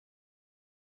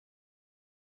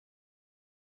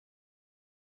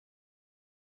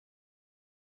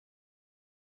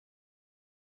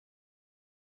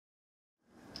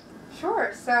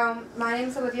Sure. So my name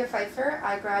is Olivia Pfeiffer.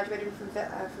 I graduated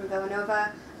from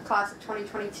Villanova, class of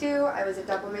 2022. I was a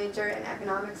double major in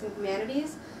economics and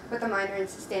humanities with a minor in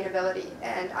sustainability.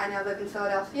 And I now live in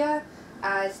Philadelphia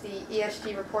as the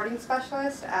ESG reporting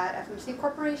specialist at FMC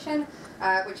Corporation,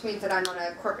 which means that I'm on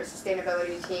a corporate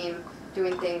sustainability team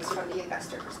doing things from the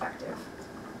investor perspective.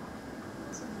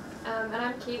 And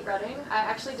I'm Kate Redding. I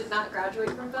actually did not graduate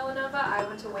from Villanova. I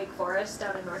went to Wake Forest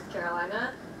down in North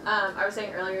Carolina. I was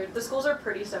saying earlier, the schools are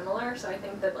pretty similar, so I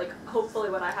think that hopefully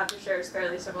what I have to share is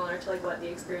fairly similar to what the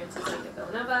experience is like at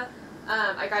Villanova.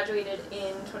 I graduated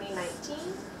in 2019,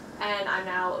 and I'm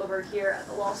now over here at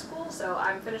the law school, so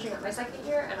I'm finishing up my second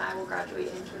year, and I will graduate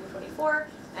in 2024,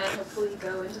 and hopefully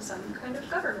go into some kind of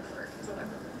government work is what I'm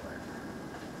hoping for.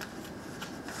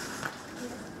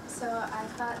 So I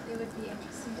thought it would be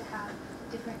interesting to have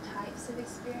different types of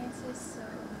experiences. So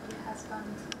Olivia has gone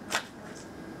into the workforce,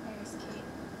 whereas Kate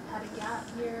had a gap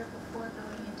year before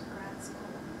going into grad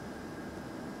school.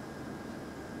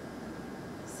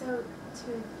 So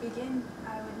to begin,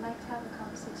 I would like to have a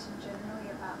conversation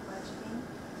generally about budgeting.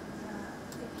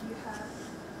 If you have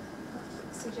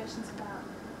suggestions about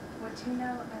what to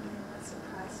know and then what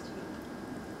surprised you.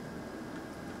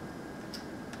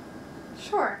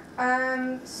 Sure.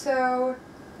 So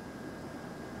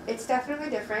it's definitely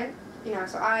different.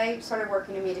 So I started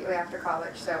working immediately after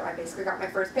college, so I basically got my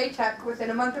first paycheck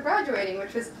within a month of graduating,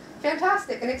 which was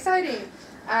fantastic and exciting.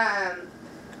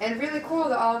 And really cool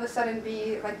to all of a sudden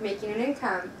be making an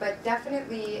income, but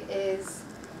definitely is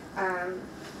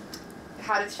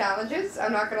had its challenges,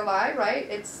 I'm not gonna lie, right?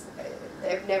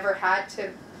 I've never had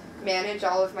to manage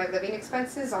all of my living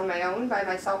expenses on my own by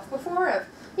myself before.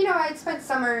 I'd spent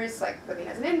summers living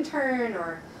as an intern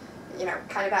or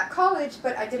kind of at college,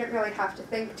 but I didn't really have to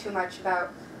think too much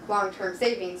about long-term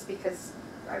savings because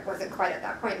I wasn't quite at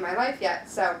that point in my life yet.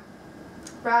 So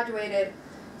graduated,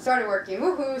 started working,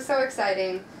 woohoo, so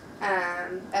exciting,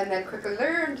 and then quickly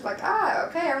learned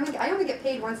okay, I only get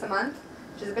paid once a month,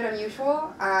 which is a bit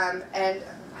unusual, and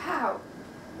wow,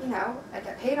 I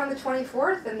get paid on the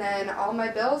 24th, and then all my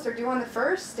bills are due on the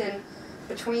 1st, and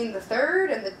between the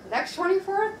 3rd and the next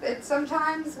 24th, it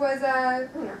sometimes was a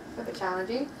bit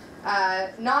challenging.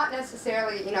 Not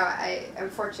necessarily, I am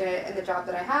fortunate in the job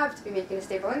that I have to be making a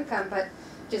stable income, but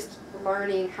just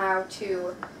learning how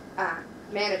to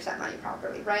manage that money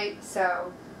properly, right?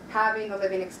 So having the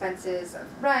living expenses of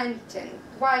rent and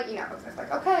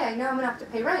it's okay, I know I'm going to have to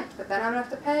pay rent, but then I'm going to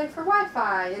have to pay for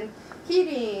Wi-Fi and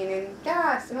heating and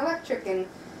gas and electric and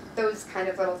those kind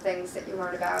of little things that you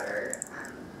learn about. Or,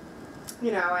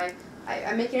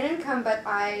 I'm making an income, but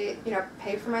I,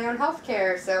 pay for my own health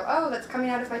care, so, that's coming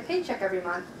out of my paycheck every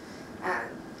month.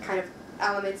 Kind of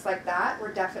elements like that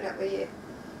were definitely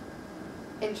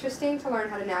interesting to learn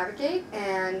how to navigate,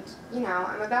 and,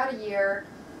 I'm about a year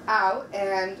out,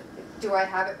 and do I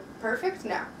have it perfect?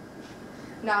 No,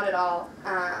 not at all,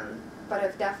 but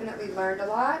I've definitely learned a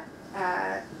lot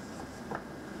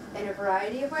in a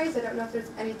variety of ways. I don't know if there's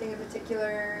anything in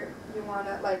particular you want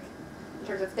to, in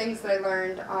terms of things that I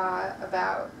learned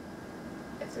about,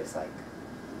 if there's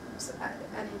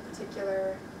any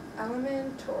particular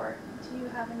element, or do you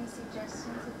have any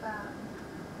suggestions about,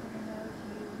 I don't know, if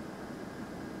you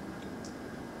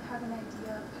have an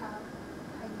idea of how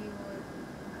you would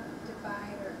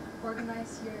divide or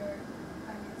organize your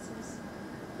finances?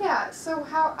 Yeah, so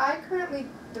how I currently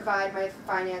divide my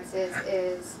finances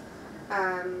is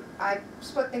I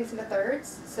split things into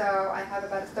thirds, so I have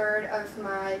about a third of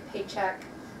my paycheck.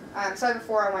 So I have a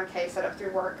 401k set up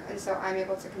through work, and so I'm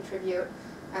able to contribute.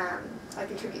 I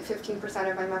contribute 15%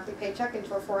 of my monthly paycheck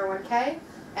into a 401k,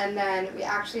 and then we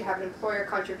actually have an employer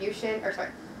contribution,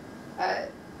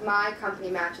 my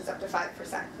company matches up to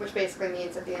 5%, which basically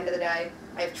means at the end of the day,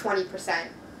 I have 20%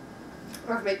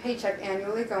 of my paycheck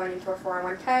annually going into a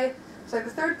 401k. So I have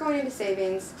a third going into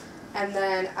savings, and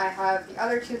then I have the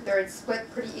other 2/3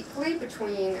 split pretty equally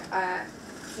between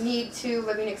need to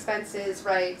living expenses,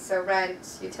 right? So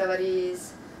rent,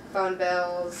 utilities, phone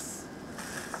bills,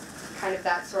 kind of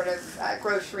that sort of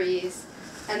groceries,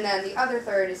 and then the other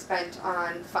third is spent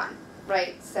on fun,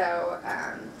 right? So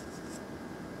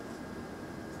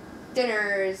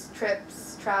dinners,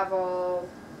 trips, travel,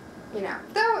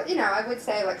 though, I would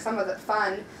say some of the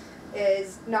fun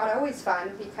is not always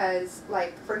fun because,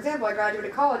 for example, I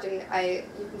graduated college and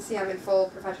you can see I'm in full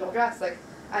professional dress. I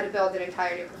had to build an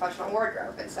entire new professional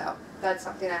wardrobe, and so that's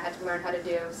something I had to learn how to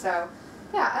do. So,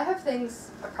 yeah, I have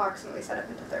things approximately set up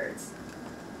into thirds.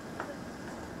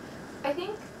 I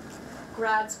think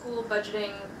grad school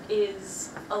budgeting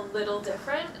is a little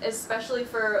different, especially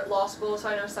for law school. So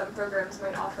I know some programs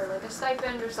might offer like a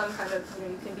stipend or some kind of,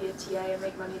 you can be a TA and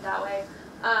make money that way.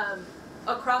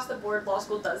 Across the board, law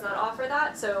school does not offer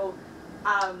that. So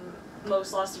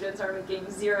most law students are making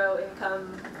zero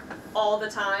income all the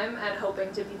time and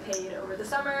hoping to be paid over the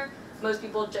summer. Most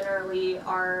people generally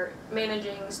are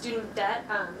managing student debt,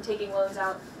 taking loans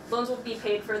out. Loans will be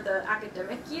paid for the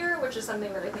academic year, which is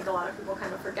something that I think a lot of people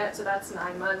kind of forget, so that's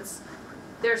 9 months.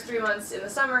 There's 3 months in the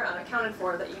summer unaccounted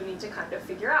for that you need to kind of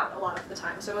figure out a lot of the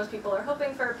time. So most people are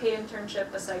hoping for a paid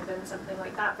internship, a stipend, something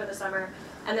like that for the summer,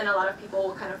 and then a lot of people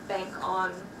will kind of bank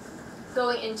on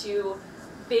going into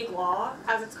big law,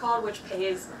 as it's called, which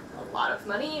pays a lot of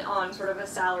money on sort of a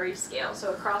salary scale.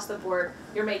 So across the board,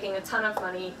 you're making a ton of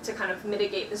money to kind of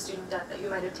mitigate the student debt that you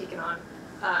might have taken on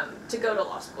to go to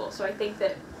law school. So I think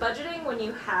that budgeting when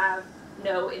you have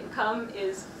no income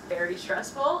is very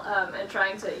stressful, and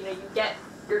trying to, you get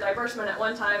your disbursement at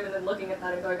one time and then looking at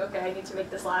that and going, okay, I need to make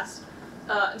this last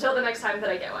until the next time that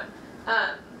I get one.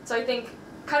 So I think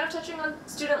kind of touching on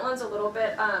student loans a little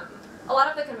bit, a lot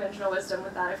of the conventional wisdom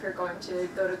with that, if you're going to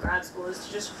go to grad school, is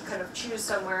to just kind of choose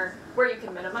somewhere where you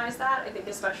can minimize that. I think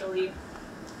especially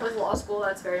with law school,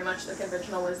 that's very much the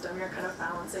conventional wisdom. You're kind of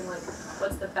balancing, like,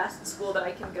 what's the best school that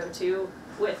I can go to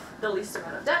with the least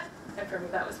amount of debt, and for me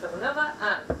that was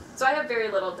Villanova. So I have very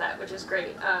little debt, which is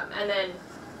great, and then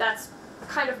that's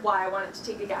kind of why I wanted to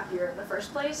take a gap year in the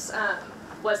first place,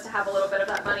 was to have a little bit of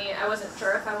that money. I wasn't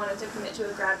sure if I wanted to commit to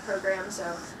a grad program,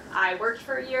 so I worked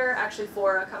for a year, actually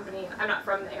for a company, I'm not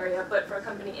from the area, but for a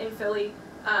company in Philly,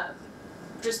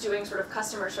 just doing sort of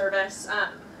customer service,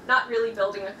 not really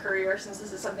building a career, since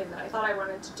this is something that I thought I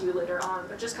wanted to do later on,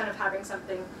 but just kind of having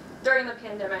something during the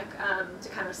pandemic to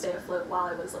kind of stay afloat while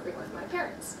I was living with my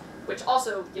parents, which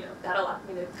also, that allowed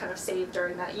me to kind of save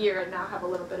during that year and now have a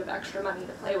little bit of extra money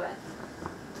to play with,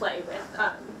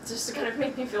 just to kind of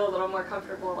make me feel a little more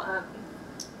comfortable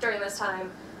during this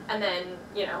time. And then,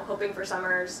 hoping for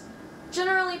summers.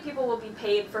 Generally, people will be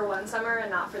paid for one summer and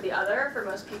not for the other. For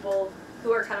most people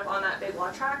who are kind of on that big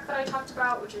law track that I talked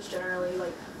about, which is generally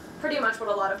like pretty much what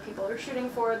a lot of people are shooting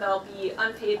for, they'll be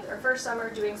unpaid their first summer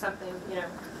doing something,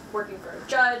 working for a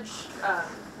judge,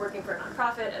 working for a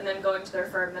nonprofit, and then going to their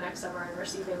firm the next summer and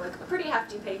receiving like a pretty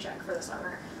hefty paycheck for the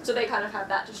summer. So they kind of have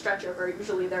that to stretch over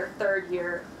usually their third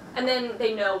year, and then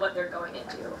they know what they're going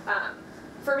into.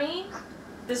 For me,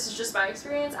 this is just my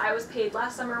experience. I was paid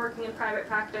last summer working in private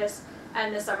practice,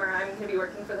 and this summer I'm going to be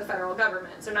working for the federal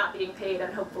government, so not being paid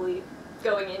and hopefully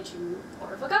going into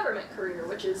more of a government career,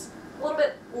 which is a little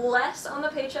bit less on the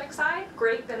paycheck side.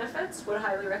 Great benefits, would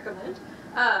highly recommend.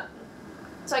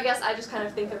 So I guess I just kind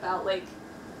of think about, like,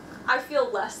 I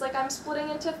feel less like I'm splitting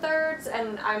into thirds,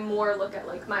 and I more look at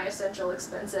like my essential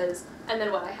expenses and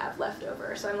then what I have left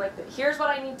over. So I'm like, here's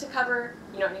what I need to cover.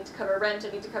 I need to cover rent,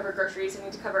 I need to cover groceries, I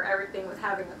need to cover everything with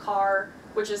having a car,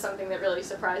 which is something that really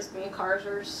surprised me. Cars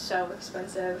are so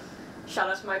expensive. Shout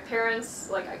out to my parents,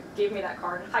 like, I gave me that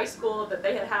car in high school that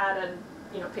they had and,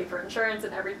 paid for insurance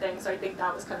and everything. So I think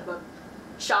that was kind of a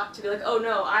shock to be like, oh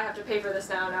no, I have to pay for this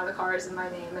now the car is in my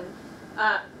name.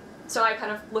 And so I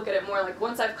kind of look at it more like,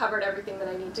 once I've covered everything that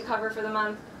I need to cover for the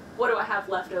month, what do I have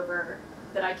left over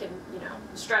that I can,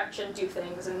 stretch and do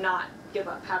things and not give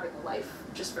up having a life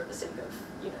just for the sake of,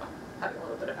 having a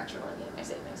little bit of extra money in my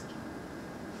savings.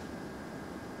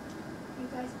 You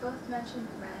guys both mentioned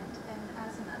rent, and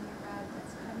as an undergrad,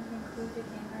 that's kind of included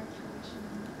in our tuition.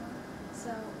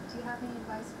 So do you have any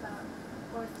advice about,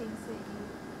 or things that you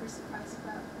were surprised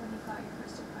about when you got your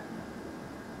first apartment?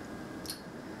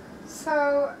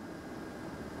 So,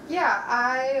 yeah,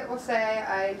 I will say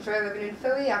I enjoy living in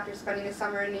Philly after spending a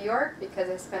summer in New York, because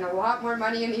I spend a lot more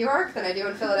money in New York than I do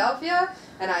in Philadelphia,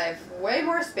 and I have way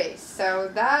more space. So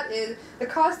that is, the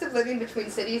cost of living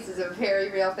between cities is a very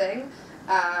real thing.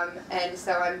 And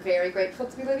so I'm very grateful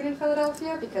to be living in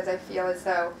Philadelphia, because I feel as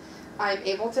though I'm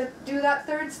able to do that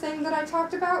thirds thing that I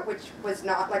talked about, which was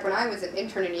not, like, when I was an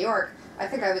intern in New York, I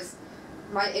think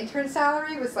my intern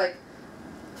salary was like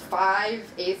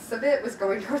 5/8 of it was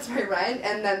going towards my rent,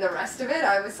 and then the rest of it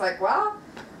I was like, well,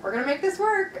 we're gonna make this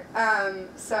work.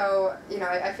 So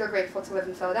I feel grateful to live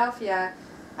in Philadelphia.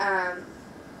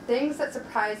 Things that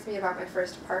surprised me about my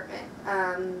first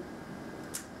apartment.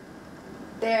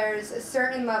 There's a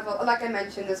certain level, like I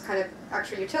mentioned, those kind of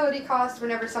extra utility costs were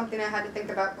never something I had to think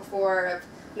about before, of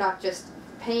not just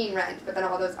paying rent, but then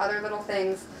all those other little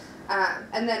things.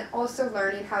 And then also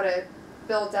learning how to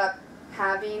build up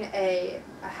having a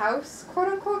house, quote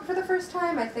unquote, for the first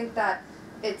time. I think that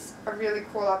it's a really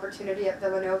cool opportunity at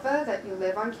Villanova that you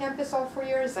live on campus all 4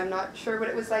 years. I'm not sure what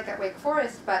it was like at Wake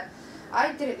Forest, but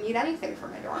I didn't need anything for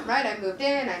my dorm, right? I moved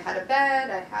in, I had a bed,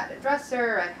 I had a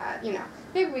dresser, I had,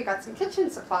 maybe we got some kitchen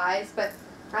supplies, but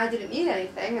I didn't need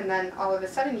anything. And then all of a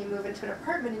sudden you move into an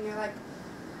apartment and you're like,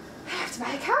 I have to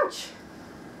buy a couch,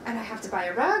 and I have to buy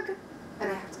a rug,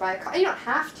 and I have to buy a you don't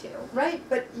have to, right?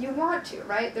 But you want to,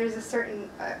 right? There's a certain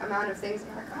amount of things, and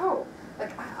you're like, oh,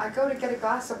 like I go to get a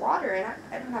glass of water, and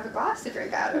I don't have a glass to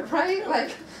drink out of, right?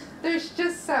 Like, there was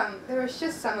just some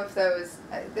of those,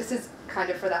 this is kind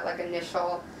of for that, like,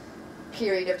 initial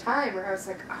period of time where I was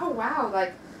like, oh, wow,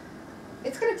 like,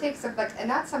 it's going to take some, like, and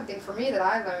that's something for me that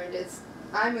I learned is,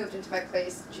 I moved into my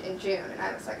place in June, and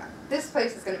I was like, this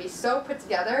place is going to be so put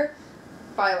together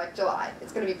by, like, July.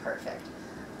 It's going to be perfect.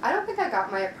 I don't think I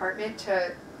got my apartment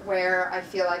to where I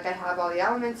feel like I have all the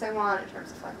elements I want in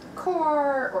terms of, like,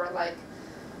 decor or, like,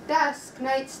 desk,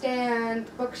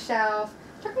 nightstand, bookshelf.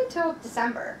 It took me till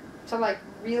December to, like,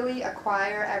 really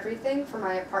acquire everything for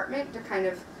my apartment to kind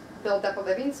of build up a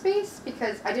living space,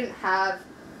 because I didn't have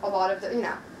a lot of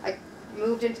the, I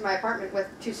moved into my apartment with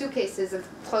 2 suitcases of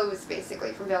clothes,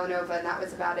 basically, from Villanova, and that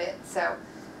was about it. So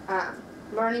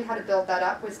learning how to build that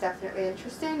up was definitely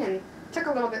interesting, and took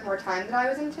a little bit more time than I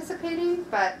was anticipating,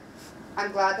 but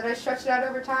I'm glad that I stretched it out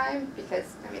over time,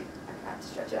 because, I had to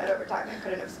stretch it out over time. I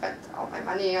couldn't have spent all my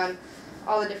money on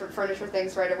all the different furniture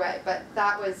things right away, but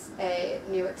that was a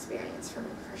new experience for me,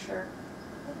 for sure.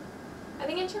 I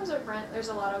think in terms of rent, there's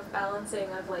a lot of balancing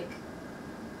of, like,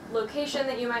 location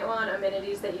that you might want,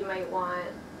 amenities that you might want,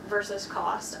 versus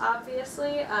cost,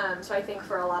 obviously. So I think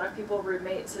for a lot of people,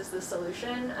 roommates is the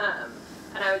solution.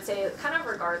 And I would say, kind of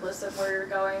regardless of where you're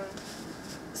going,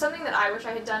 something that I wish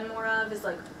I had done more of is,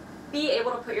 like, be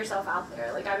able to put yourself out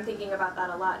there. Like, I'm thinking about that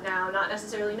a lot now, not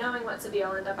necessarily knowing what city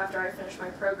I'll end up after I finish my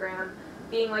program,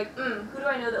 being like, who do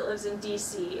I know that lives in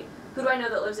DC? Who do I know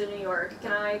that lives in New York?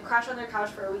 Can I crash on their couch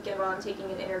for a weekend while I'm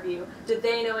taking an interview? Did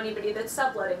they know anybody that's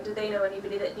subletting? Did they know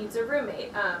anybody that needs a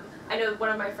roommate? I know one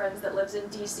of my friends that lives in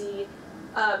DC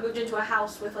moved into a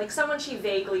house with, like, someone she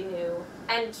vaguely knew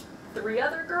and 3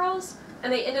 other girls,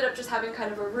 and they ended up just having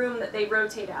kind of a room that they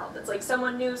rotate out. That's like,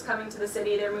 someone new's coming to the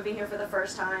city, they're moving here for the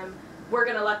first time, we're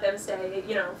going to let them stay,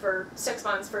 for 6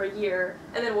 months, for a year,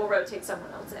 and then we'll rotate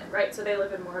someone else in, right? So they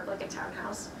live in more of, like, a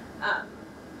townhouse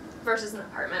versus an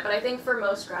apartment. But I think for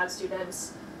most grad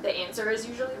students, the answer is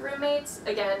usually roommates.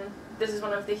 Again, this is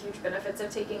one of the huge benefits of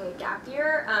taking a gap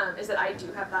year, is that I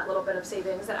do have that little bit of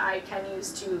savings that I can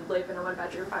use to live in a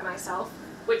 1-bedroom by myself,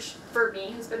 which for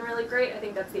me has been really great. I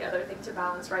think that's the other thing to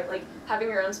balance, right? Like, having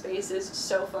your own space is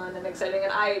so fun and exciting,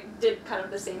 and I did kind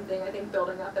of the same thing. I think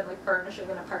building up and, like, furnishing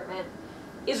an apartment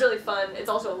is really fun. It's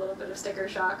also a little bit of sticker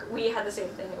shock. We had the same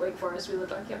thing at Wake Forest. We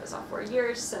lived on campus all 4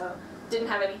 years, so didn't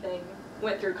have anything,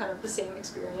 went through kind of the same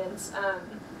experience.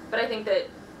 But I think that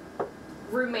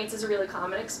roommates is a really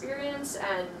common experience,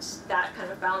 and that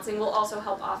kind of balancing will also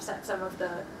help offset some of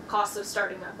the costs of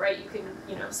starting up, right? You can,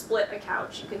 split a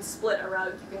couch, you can split a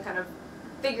rug, you can kind of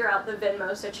figure out the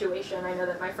Venmo situation. I know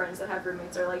that my friends that have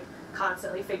roommates are, like,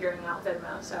 constantly figuring out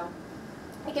Venmo, so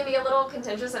it can be a little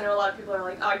contentious. I know a lot of people are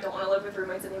like, oh, I don't want to live with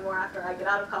roommates anymore after I get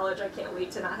out of college, I can't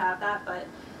wait to not have that, but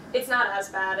it's not as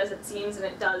bad as it seems, and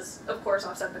it does, of course,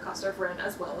 offset the cost of rent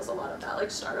as well as a lot of that,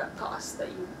 like, startup costs that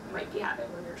you might be having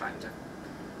when you're trying to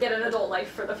get an adult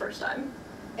life for the first time.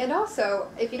 And also,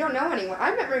 if you don't know anyone,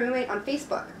 I met my roommate on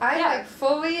Facebook. I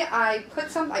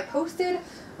posted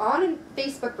on a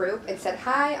Facebook group and said,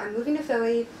 hi, I'm moving to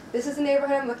Philly. This is the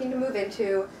neighborhood I'm looking to move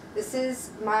into. This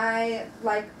is my,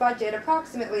 like, budget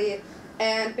approximately.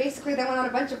 And basically they went on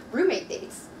a bunch of roommate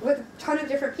dates with a ton of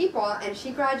different people, and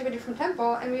she graduated from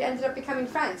Temple, and we ended up becoming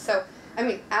friends. So,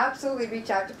 absolutely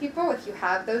reach out to people if you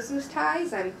have those loose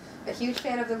ties. I'm a huge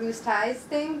fan of the loose ties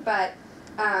thing, but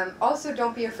also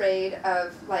don't be afraid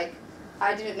of, like,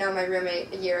 I didn't know my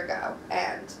roommate a year ago,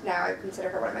 and now I consider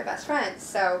her one of my best friends.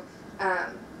 So,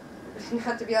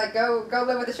 not to be like, go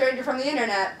live with a stranger from the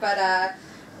internet, but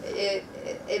it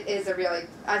is a really,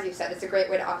 as you said, it's a great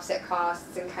way to offset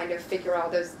costs and kind of figure all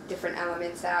those different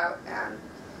elements out.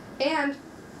 And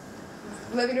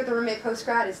living with a roommate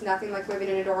post-grad is nothing like living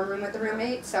in a dorm room with a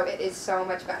roommate, so it is so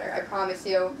much better. I promise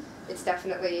you, it's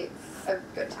definitely a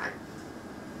good time.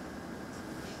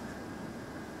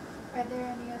 Are there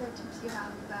any other tips you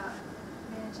have about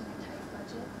managing a tight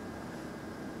budget?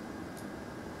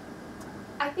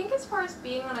 I think as far as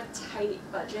being on a tight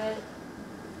budget,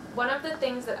 one of the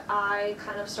things that I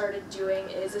kind of started doing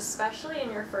is, especially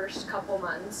in your first couple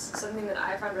months, something that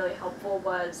I found really helpful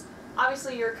was,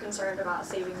 obviously you're concerned about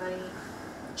saving money,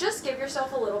 just give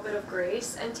yourself a little bit of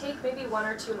grace and take maybe 1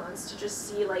 or 2 months to just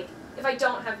see, like, if I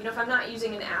don't have, if I'm not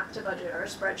using an app to budget or a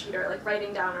spreadsheet or, like,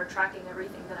 writing down or tracking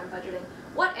everything that I'm budgeting,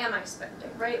 what am I spending,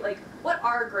 right? Like, what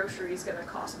are groceries going to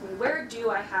cost me? Where do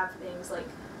I have things, like,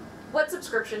 what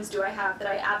subscriptions do I have that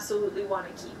I absolutely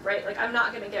want to keep, right? Like, I'm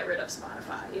not going to get rid of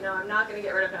Spotify, you know, I'm not going to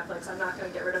get rid of Netflix, I'm not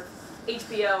going to get rid of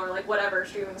HBO or, like, whatever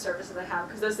streaming services I have,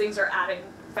 because those things are adding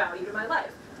value to my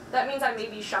life. That means I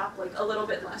maybe shop, like, a little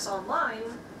bit less online,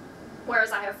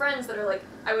 whereas I have friends that are like,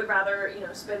 I would rather, you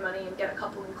know, spend money and get a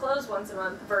couple new clothes once a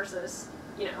month versus,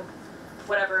 you know,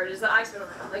 whatever it is that I spend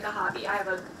money on, like a hobby. I have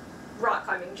a rock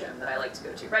climbing gym that I like to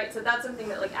go to, right? So that's something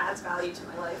that, like, adds value to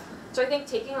my life. So I think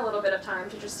taking a little bit of time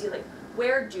to just see, like,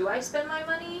 where do I spend my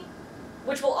money?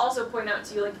 Which will also point out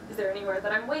to you, like, is there anywhere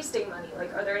that I'm wasting money?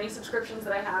 Like, are there any subscriptions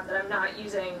that I have that I'm not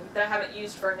using, that I haven't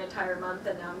used for an entire month,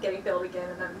 and now I'm getting billed again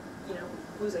and I'm, you know,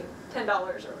 losing $10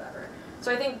 or whatever.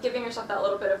 So I think giving yourself that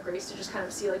little bit of grace to just kind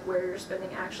of see, like, where your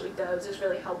spending actually goes is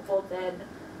really helpful. Then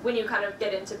when you kind of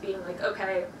get into being like,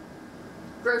 okay,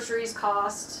 groceries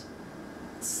cost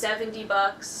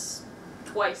 $70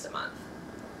 twice a month.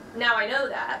 Now I know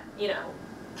that, you know,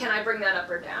 can I bring that up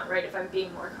or down, right, if I'm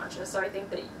being more conscious? So I think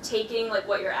that taking, like,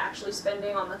 what you're actually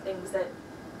spending on the things that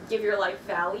give your life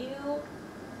value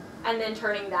and then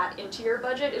turning that into your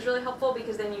budget is really helpful,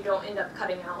 because then you don't end up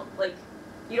cutting out, like,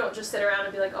 you don't just sit around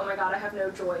and be like, oh my god, I have no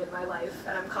joy in my life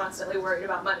and I'm constantly worried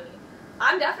about money.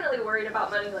 I'm definitely worried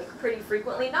about money, like, pretty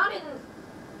frequently, not in,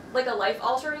 like, a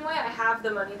life-altering way. I have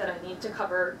the money that I need to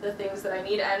cover the things that I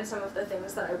need and some of the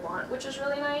things that I want, which is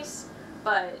really nice,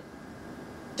 but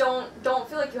don't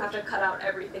feel like you have to cut out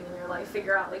everything in your life.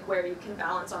 Figure out, like, where you can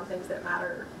balance on things that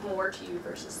matter more to you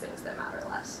versus things that matter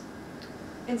less.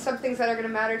 And some things that are going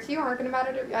to matter to you aren't going to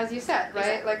matter to, as you said, right?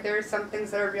 Exactly. Like, there are some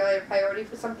things that are really a priority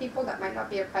for some people that might not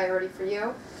be a priority for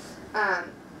you. I'm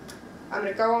going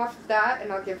to go off of that,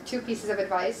 and I'll give two pieces of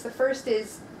advice. The first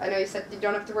is, I know you said you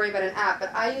don't have to worry about an app,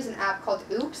 but I use an app called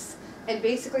Oops, and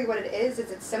basically what it is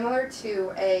it's similar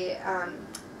to a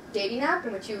dating app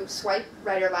in which you swipe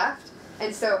right or left.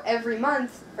 And so every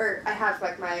month, or I have,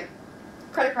 like, my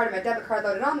credit card and my debit card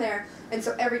loaded on there, and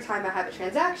so every time I have a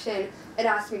transaction, it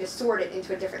asks me to sort it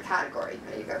into a different category.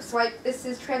 You go swipe, this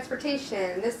is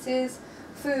transportation, this is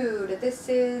food, this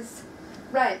is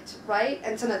rent, right?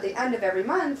 And so at the end of every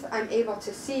month, I'm able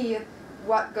to see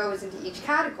what goes into each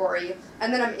category,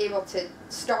 and then I'm able to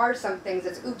star some things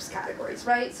as oops categories,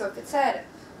 right? So if it said,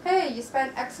 hey, you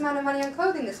spent X amount of money on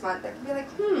clothing this month, I can be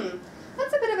like,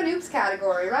 that's a bit of an oops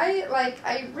category, right? Like,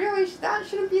 I really, that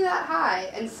shouldn't be that high.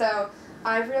 And so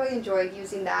I've really enjoyed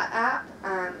using that app.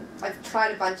 I've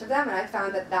tried a bunch of them, and I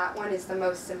found that that one is the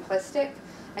most simplistic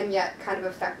and yet kind of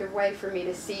effective way for me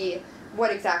to see what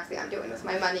exactly I'm doing with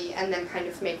my money and then kind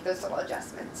of make those little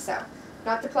adjustments. So,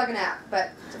 not to plug an app, but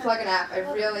to plug an app, I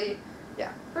really,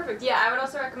 yeah. Perfect. Yeah, I would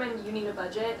also recommend You Need a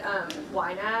Budget,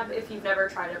 YNAB, if you've never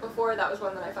tried it before. That was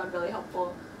one that I found really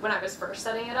helpful when I was first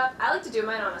setting it up. I like to do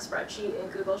mine on a spreadsheet in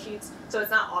Google Sheets, so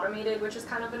it's not automated, which is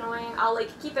kind of annoying. I'll, like,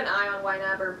 keep an eye on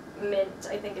YNAB, or Mint,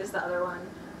 I think is the other one,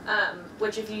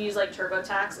 which if you use, like,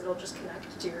 TurboTax, it'll just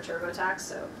connect to your TurboTax,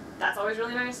 so that's always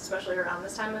really nice, especially around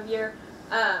this time of year.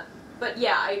 But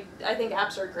yeah, I think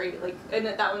apps are great, like, and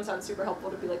that one sounds super helpful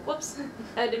to be like, whoops,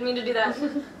 I didn't mean to do that.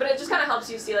 But it just kind of helps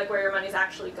you see, like, where your money's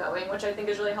actually going, which I think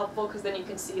is really helpful, because then you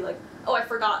can see, like, oh, I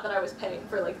forgot that I was paying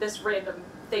for, like, this random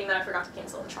thing that I forgot to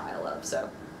cancel a trial of, so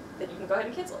then you can go ahead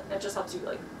and cancel it. And it just helps you,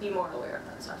 like, be more aware of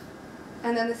that stuff.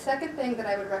 And then the second thing that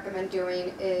I would recommend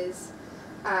doing is,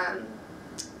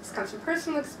 this comes from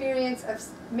personal experience, of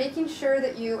making sure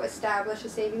that you establish a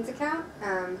savings account.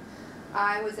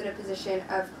 I was in a position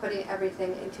of putting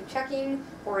everything into checking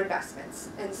or investments.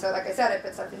 And so, like I said, I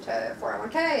put stuff into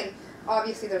 401k, and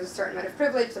obviously there's a certain amount of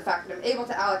privilege, the fact that I'm able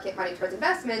to allocate money towards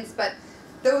investments, but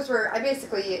those were, I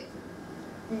basically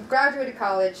graduated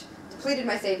college, depleted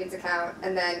my savings account,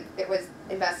 and then it was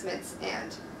investments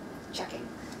and checking.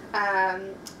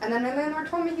 And then my landlord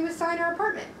told me he was selling our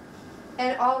apartment.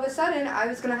 And all of a sudden, I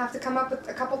was going to have to come up with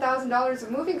a couple $1,000s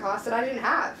of moving costs that I didn't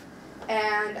have.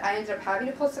 And I ended up having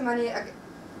to pull some money,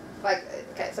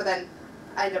 so then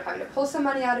I ended up having to pull some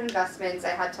money out of investments. I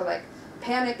had to, like,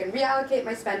 panic and reallocate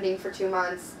my spending for 2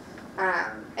 months.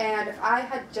 And if I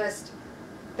had just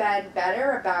been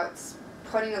better about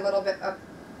putting a little bit of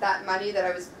that money that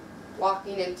I was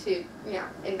walking into, you know,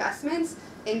 investments,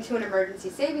 into an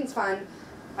emergency savings fund,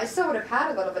 I still would have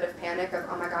had a little bit of panic of,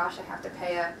 oh my gosh, I have to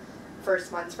pay a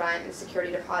first month's rent and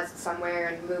security deposit somewhere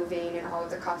and moving and all of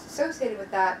the costs associated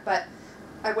with that, but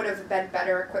I would have been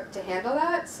better equipped to handle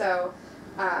that. So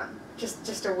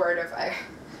just a word of, I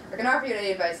can offer you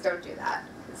any advice, don't do that,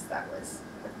 because that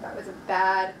was a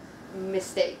bad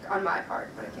mistake on my part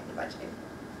when it came to budgeting.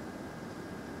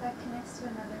 That connects to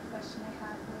another question I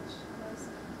had, which was,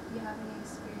 do you have any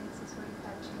experiences where you've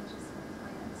had changes in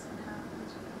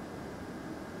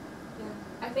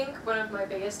think one of my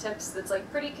biggest tips that's like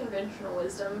pretty conventional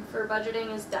wisdom for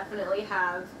budgeting is definitely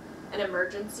have an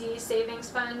emergency savings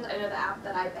fund. I know the app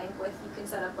that I bank with, you can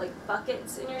set up like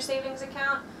buckets in your savings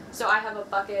account. So I have a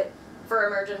bucket for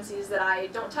emergencies that I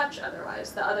don't touch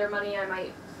otherwise. The other money I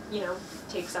might,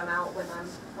 take some out when I'm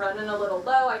running a little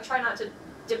low. I try not to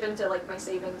dip into like my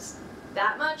savings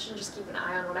that much and just keep an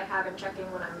eye on what I have and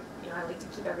checking when I'm, I like to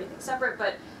keep everything separate,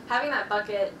 but having that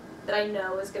bucket that I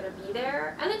know is going to be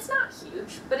there, and it's not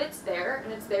huge, but it's there,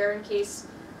 and it's there in case,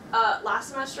 last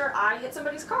semester I hit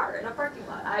somebody's car in a parking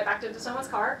lot. I backed into someone's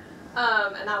car,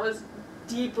 and that was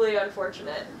deeply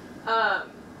unfortunate.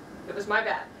 It was my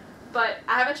bad. But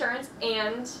I have insurance,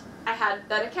 and I had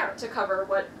that account to cover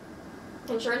what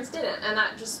insurance didn't, and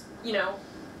that just,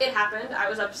 it happened. I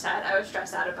was upset, I was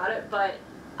stressed out about it, but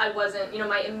I wasn't,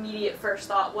 my immediate first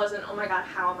thought wasn't, oh my god,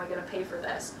 how am I going to pay for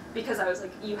this? Because I was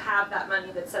like, you have that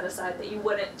money that's set aside that you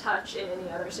wouldn't touch in any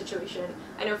other situation.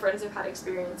 I know friends have had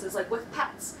experiences like with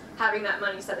pets, having that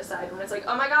money set aside when it's like,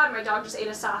 oh my god, my dog just ate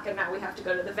a sock and now we have to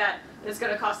go to the vet and it's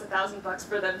going to cost $1,000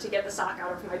 for them to get the sock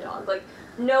out of my dog. Like,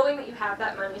 knowing that you have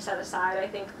that money set aside, I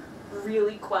think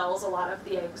really quells a lot of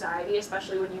the anxiety,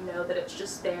 especially when you know that it's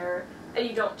just there and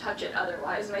you don't touch it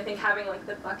otherwise. And I think having like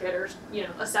the bucket or,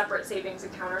 a separate savings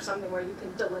account or something where you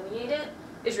can delineate it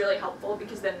is really helpful,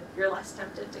 because then you're less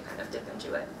tempted to kind of dip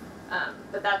into it.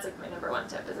 But that's like my number one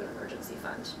tip, is an emergency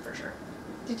fund for sure.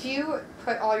 Did you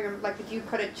put did you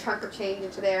put a chunk of change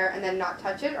into there and then not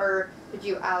touch it, or did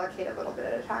you allocate a little bit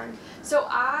at a time? So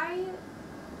I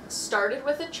started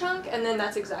with a chunk, and then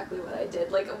that's exactly what I did.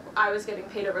 Like, I was getting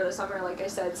paid over the summer, like I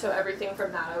said, so everything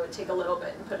from that I would take a little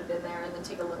bit and put it in there, and then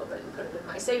take a little bit and put it in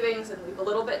my savings, and leave a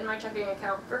little bit in my checking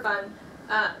account for fun,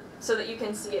 so that you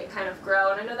can see it kind of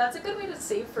grow. And I know that's a good way to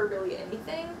save for really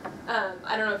anything.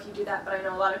 I don't know if you do that, but I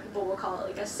know a lot of people will call it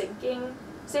like a sinking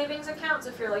savings account.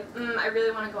 So if you're like, I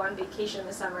really want to go on vacation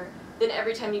this summer, then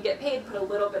every time you get paid, put a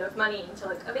little bit of money into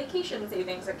like a vacation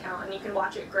savings account, and you can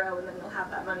watch it grow, and then you'll have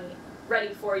that money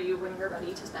ready for you when you're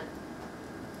ready to spend it.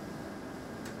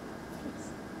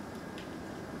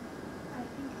 I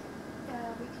think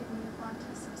we could move on to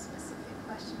some specific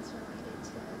questions related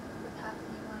to the path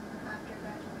that you want after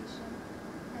graduation.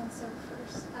 And so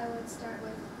first, I would start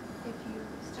with, if you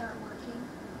start working,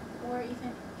 or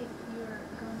even if you're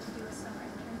going to do a summer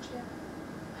internship,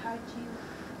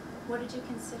 what did you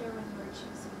consider when you were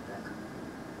choosing the career?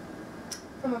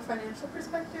 From a financial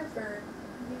perspective, or?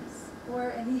 Yes,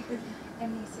 or any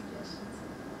suggestions?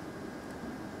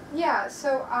 Yeah,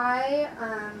 so I,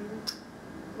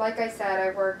 like I said,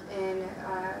 I work in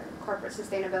corporate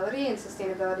sustainability, and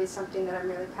sustainability is something that I'm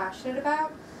really passionate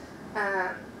about.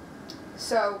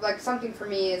 So, like, something for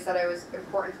me is that it was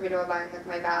important for me to align like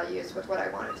my values with what I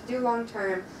wanted to do long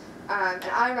term. And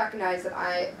I recognize that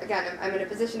I'm in a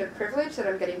position of privilege, that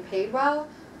I'm getting paid well,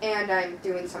 and I'm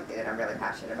doing something that I'm really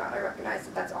passionate about. I recognize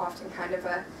that that's often kind of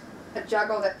a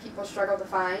juggle that people struggle to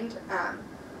find,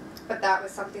 but that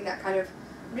was something that kind of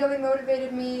really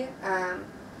motivated me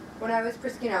when I was,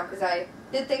 because I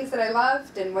did things that I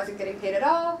loved and wasn't getting paid at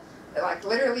all, like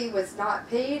literally was not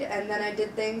paid, and then I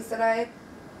did things that I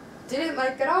didn't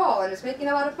like at all and was making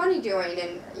a lot of money doing,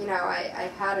 and I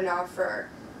had an offer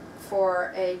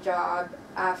for a job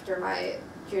after my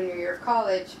junior year of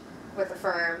college with a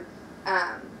firm,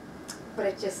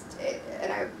 but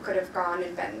and I could have gone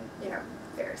and been,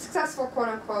 very successful, quote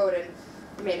unquote,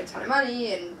 and made a ton of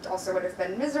money, and also would have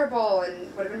been miserable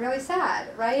and would have been really sad,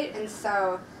 right? And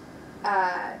so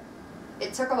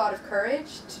it took a lot of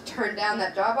courage to turn down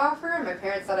that job offer, and my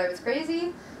parents thought I was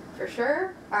crazy, for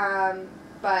sure,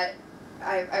 but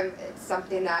it's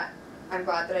something that I'm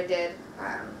glad that I did,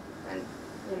 and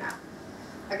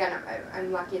again,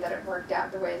 I'm lucky that it worked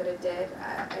out the way that it did.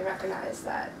 I recognize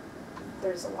that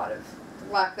there's a lot of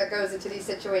luck that goes into these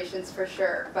situations, for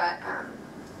sure, but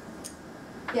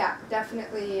yeah,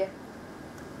 definitely,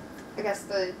 I guess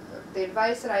the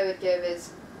advice that I would give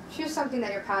is choose something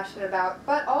that you're passionate about,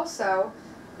 but also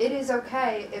it is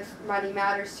okay if money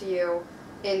matters to you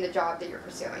in the job that you're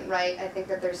pursuing, right? I think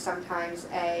that there's sometimes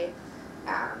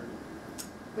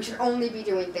we should only be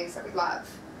doing things that we love,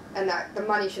 and that the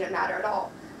money shouldn't matter at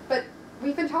all. But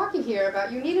we've been talking here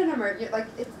about you need an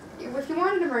if you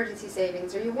want an emergency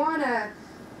savings, or you want to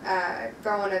go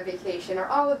on a vacation, or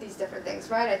all of these different things,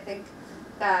 right? I think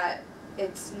that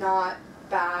it's not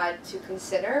bad to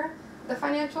consider the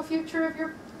financial future of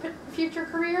your future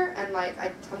career, and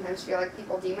I sometimes feel like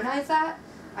people demonize that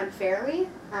unfairly.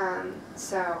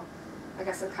 So I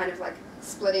guess I'm kind of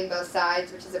splitting both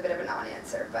sides, which is a bit of a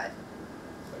non-answer, but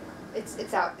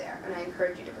it's out there, and I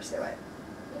encourage you to pursue it.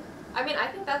 I mean, I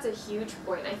think that's a huge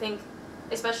point. I think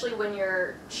especially when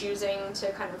you're choosing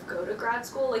to kind of go to grad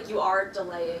school, like you are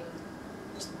delaying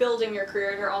just building your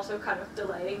career, and you're also kind of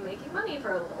delaying making money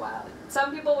for a little while.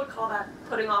 Some people would call that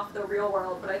putting off the real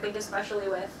world, but I think especially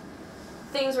with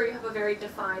things where you have a very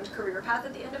defined career path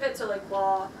at the end of it, so like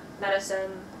law,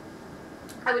 medicine,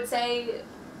 I would say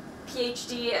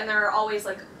PhD, and there are always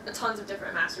like tons of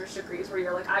different master's degrees where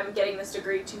you're like, I'm getting this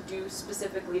degree to do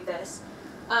specifically this.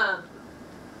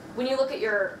 When you look at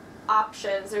your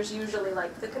options, there's usually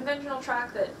like the conventional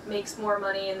track that makes more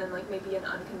money, and then like maybe an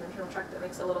unconventional track that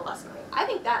makes a little less money. I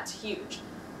think that's huge.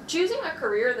 Choosing a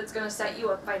career that's going to set you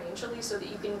up financially so that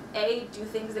you can A, do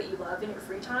things that you love in your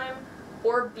free time,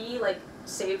 or B, like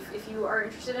save if you are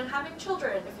interested in having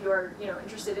children, if you are, you know,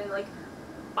 interested in like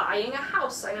buying a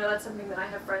house. I know that's something that I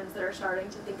have friends that are starting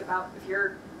to think about. If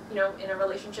you're, you know, in a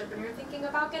relationship and you're thinking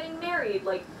about getting married,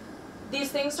 like these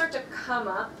things start to come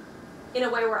up in a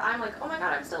way where I'm like, oh my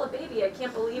god, I'm still a baby. I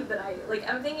can't believe that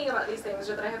I'm thinking about these things,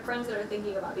 or that I have friends that are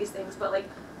thinking about these things, but like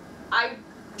I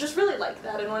just really like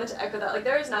that and wanted to echo that. Like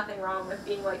there is nothing wrong with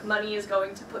being like, money is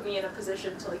going to put me in a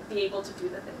position to like be able to do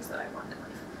the things that I want in life.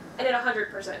 And it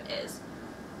 100% is.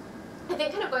 I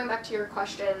think kind of going back to your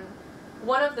question,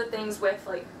 one of the things with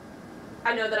like,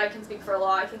 I know that I can speak for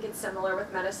law, I think it's similar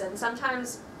with medicine.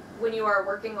 Sometimes when you are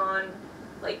working on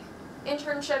like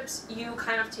internships, you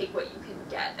kind of take what you can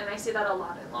get, and I see that a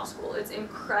lot in law school. It's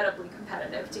incredibly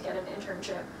competitive to get an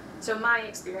internship. So my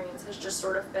experience has just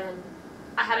sort of been,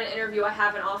 I had an interview, I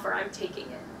have an offer, I'm taking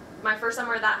it. My first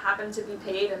summer that happened to be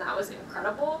paid, and that was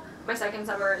incredible. My second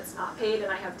summer it's not paid,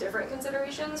 and I have different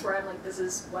considerations where I'm like, this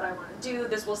is what I want to do,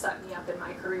 this will set me up in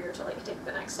my career to like take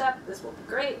the next step, this will be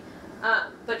great.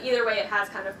 But either way, it has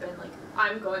kind of been like,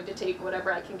 I'm going to take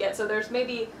whatever I can get. So there's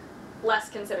maybe less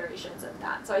considerations of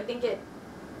that. So I think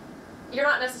you're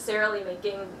not necessarily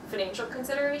making financial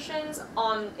considerations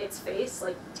on its face,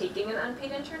 like taking an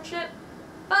unpaid internship,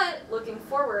 but looking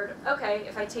forward, okay,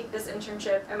 if I take this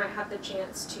internship, I might have the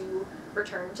chance to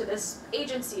return to this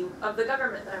agency of the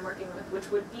government that I'm working with, which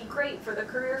would be great for the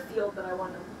career field that I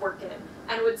want to work in,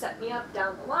 and would set me up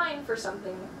down the line for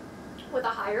something with a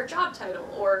higher job title,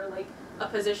 or like a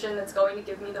position that's going to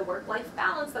give me the work-life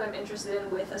balance that I'm interested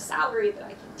in with a salary that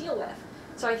I can deal with.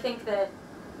 So I think that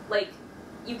like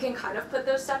you can kind of put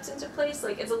those steps into place.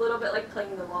 Like it's a little bit like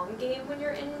playing the long game when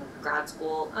you're in grad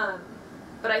school.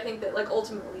 But I think that like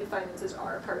ultimately finances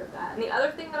are a part of that. And the other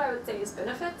thing that I would say is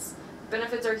benefits.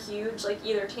 Benefits are huge, like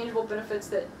either tangible benefits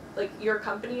that like your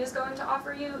company is going to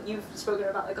offer you. You've spoken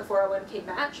about like a 401k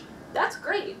match. That's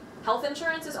great. Health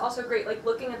insurance is also great, like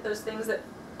looking at those things that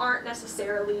aren't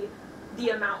necessarily the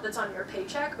amount that's on your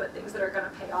paycheck, but things that are going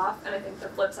to pay off. And I think the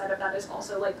flip side of that is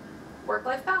also like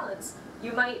work-life balance.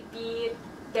 You might be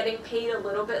getting paid a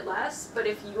little bit less, but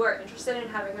if you are interested in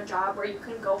having a job where you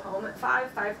can go home at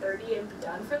 5:30 and be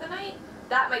done for the night,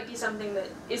 that might be something that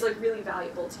is like really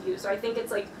valuable to you. So I think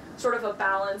it's like sort of a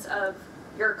balance of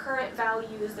your current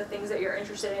values, the things that you're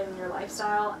interested in your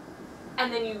lifestyle,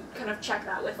 and then you kind of check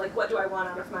that with like, what do I want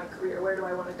out of my career? Where do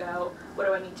I want to go? What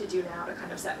do I need to do now to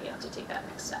kind of set me up to take that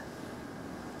next step?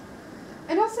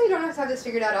 And also, you don't have to have this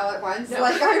figured out all at once. No.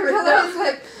 Like, I realized,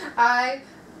 like,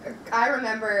 I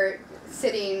remember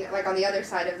sitting, like, on the other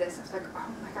side of this. I was like,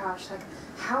 oh my gosh, like,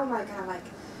 how am I going to, like,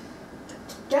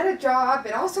 get a job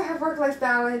and also have work-life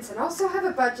balance and also have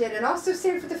a budget and also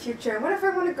save for the future? And what if I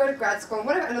want to go to grad school? And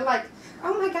what if, and I'm like,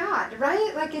 oh my god,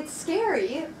 right? Like, it's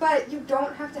scary, but you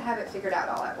don't have to have it figured out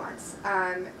all at once.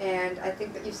 And I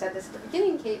think that you said this at the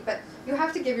beginning, Kate, but you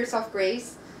have to give yourself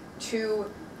grace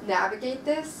to navigate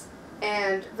this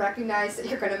and recognize that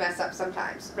you're going to mess up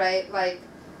sometimes, right? Like,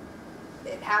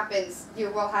 it happens. You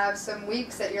will have some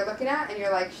weeks that you're looking at and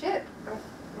you're like, shit, oh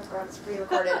god, it's being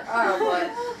recorded. Oh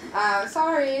boy.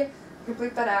 Sorry. You can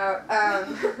bleep that out.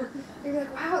 You're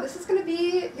like, wow, this is going to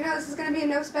be, this is going to be a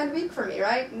no-spend week for me,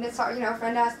 right? And it's, a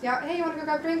friend asked you out, hey, you want to go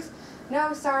grab drinks?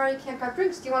 No, sorry, can't grab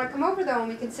drinks. Do you want to come over, though, and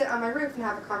we can sit on my roof and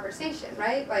have a conversation,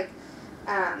 right? Like,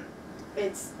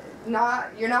 it's not,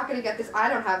 you're not going to get this, I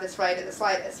don't have this right in the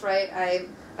slightest, right?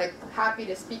 I'm, like, happy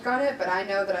to speak on it, but I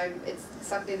know that it's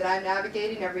something that I'm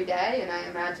navigating every day, and I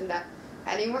imagine that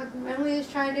anyone really is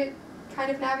trying to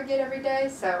kind of navigate every day,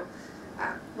 so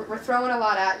we're throwing a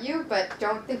lot at you, but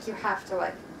don't think you have to,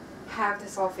 like, have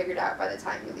this all figured out by the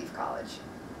time you leave college.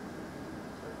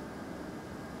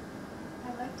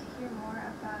 I'd like to hear more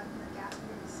about your gap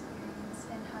year experience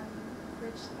and how you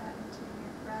bridged that into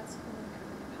your grad school and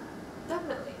career path.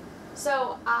 Definitely.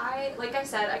 So like I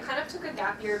said, I kind of took a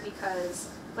gap year because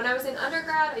when I was in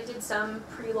undergrad, I did some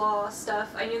pre-law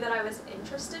stuff. I knew that I was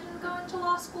interested in going to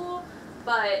law school,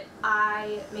 but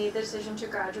I made the decision to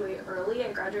graduate early.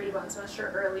 I graduated 1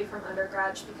 semester early from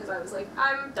undergrad because I was like,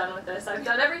 I'm done with this. I've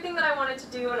done everything that I wanted to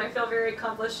do, and I feel very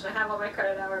accomplished, and I have all my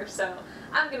credit hours, so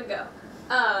I'm going to go.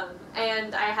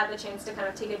 And I had the chance to kind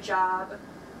of take a job,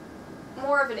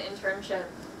 more of an internship,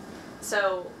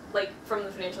 so like from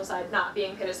the financial side, not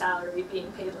being paid a salary,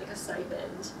 being paid like a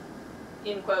stipend,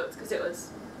 in quotes, because it was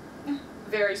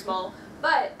very small.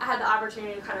 But I had the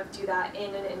opportunity to kind of do that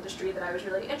in an industry that I was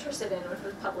really interested in, which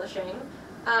was publishing.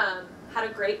 Had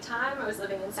a great time. I was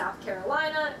living in South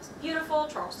Carolina. It was beautiful.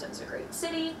 Charleston's a great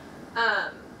city.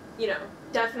 You know,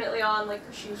 definitely on like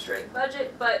a shoestring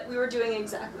budget, but we were doing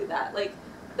exactly that. Like,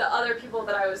 the other people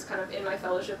that I was kind of in my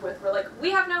fellowship with were like,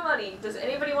 we have no money. Does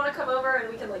anybody want to come over and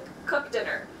we can like cook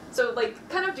dinner? So like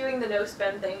kind of doing the no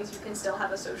spend things, you can still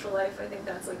have a social life. I think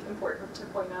that's like important to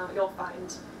point out. You'll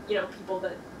find, you know, people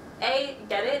that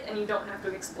get it and you don't have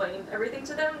to explain everything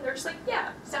to them. They're just like,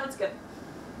 yeah, sounds good.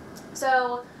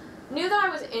 So knew that I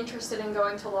was interested in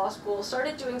going to law school,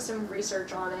 started doing some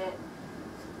research on it,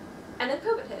 and then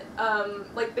COVID hit.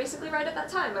 Like basically right at that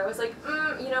time, I was like,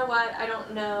 you know what, I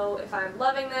don't know if I'm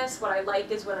loving this. What I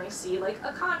like is when I see like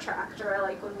a contract, or I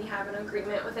like when we have an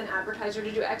agreement with an advertiser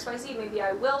to do XYZ, maybe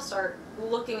I will start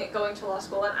looking at going to law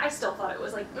school. And I still thought it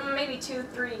was like maybe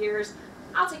 2-3 years.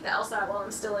 I'll take the LSAT while I'm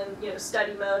still in, you know,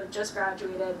 study mode, just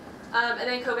graduated. And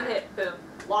then COVID hit, boom,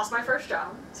 lost my first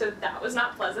job, so that was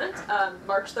not pleasant.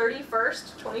 March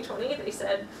 31st, 2020, they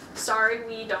said, sorry,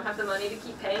 we don't have the money to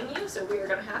keep paying you, so we are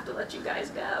going to have to let you guys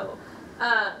go.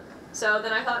 So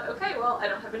then I thought, okay, well, I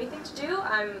don't have anything to do.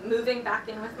 I'm moving back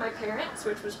in with my parents,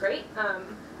 which was great.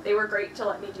 They were great to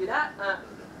let me do that.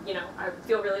 You know, I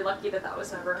feel really lucky that that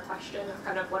was never a question of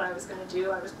kind of what I was going to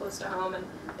do. I was close to home, and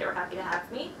they were happy to have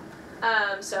me.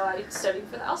 So I studied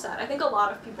for the LSAT. I think a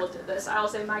lot of people did this. I will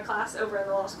say my class over in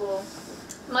the law school,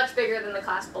 much bigger than the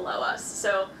class below us.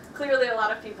 So clearly a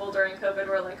lot of people during COVID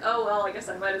were like, oh, well, I guess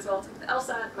I might as well take the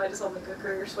LSAT, might as well make a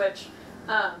career switch.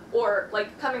 Or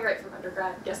like coming right from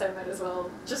undergrad, guess I might as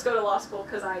well just go to law school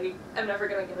because I am never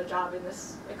going to get a job in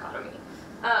this economy.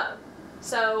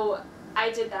 So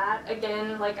I did that.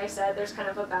 Again, like I said, there's kind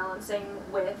of a balancing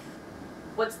with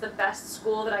what's the best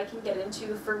school that I can get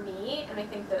into for me, and I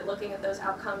think that looking at those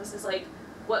outcomes is like,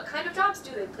 what kind of jobs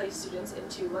do they place students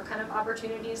into? What kind of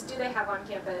opportunities do they have on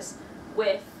campus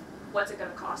with what's it going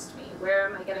to cost me? Where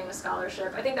am I getting a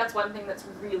scholarship? I think that's one thing that's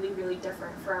really, really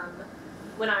different from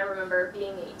when I remember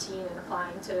being 18 and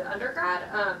applying to undergrad.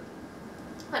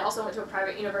 I also went to a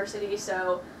private university,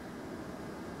 so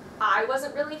I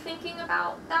wasn't really thinking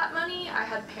about that money. I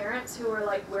had parents who were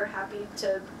like, we're happy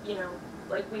to, you know,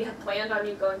 like we had planned on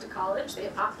you going to college. They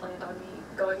had not planned on me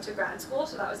going to grad school,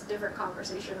 so that was a different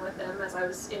conversation with them as I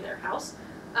was in their house.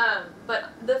 But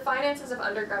the finances of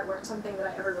undergrad weren't something that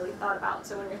I ever really thought about.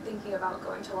 So when you're thinking about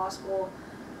going to law school,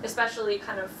 especially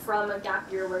kind of from a gap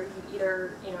year where you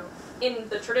either, you know, in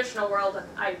the traditional world, and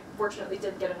I fortunately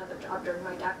did get another job during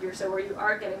my gap year, so where you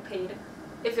are getting paid,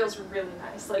 it feels really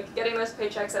nice. Like getting those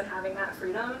paychecks and having that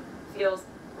freedom feels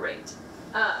great.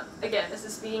 Again, this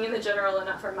is speaking in the general and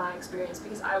not from my experience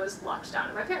because I was locked down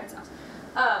in my parents' house.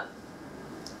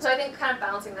 So I think kind of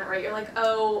balancing that, right? You're like,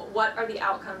 oh, what are the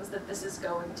outcomes that this is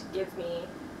going to give me,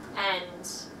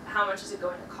 and how much is it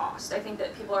going to cost? I think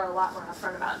that people are a lot more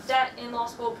upfront about debt in law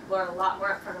school. People are a lot more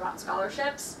upfront about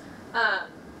scholarships.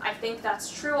 I think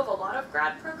that's true of a lot of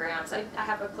grad programs. I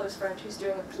have a close friend who's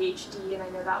doing a PhD, and I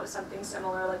know that was something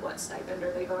similar, like what stipend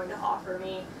are they going to offer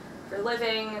me for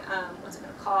living, what's it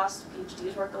going to cost.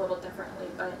 PhDs work a little differently,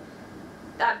 but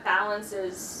that balance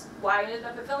is why I ended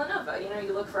up at Villanova. You know,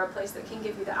 you look for a place that can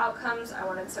give you the outcomes. I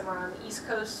wanted somewhere on the East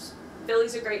Coast.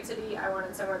 Philly's a great city. I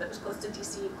wanted somewhere that was close to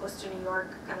DC, close to New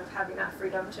York, kind of having that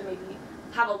freedom to maybe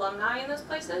have alumni in those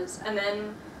places. And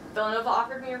then Villanova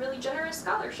offered me a really generous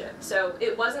scholarship. So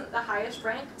it wasn't the highest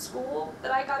ranked school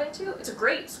that I got into. It's a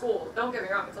great school, don't get me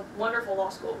wrong. It's a wonderful law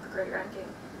school with a great ranking.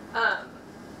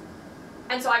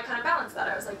 And so I kind of balanced that.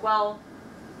 I was like, well,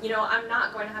 you know, I'm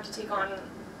not going to have to take on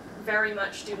very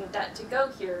much student debt to go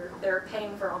here. They're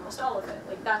paying for almost all of it.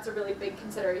 Like, that's a really big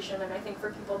consideration, and I think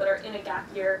for people that are in a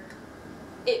gap year,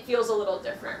 it feels a little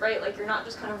different, right? Like, you're not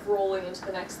just kind of rolling into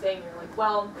the next thing. You're like,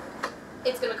 well,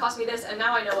 it's going to cost me this, and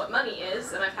now I know what money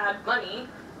is, and I've had money,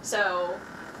 so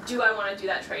do I want to do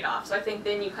that trade-off? So I think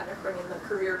then you kind of bring in the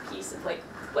career piece of, like,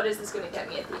 what is this going to get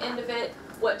me at the end of it?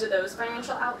 What do those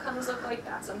financial outcomes look like?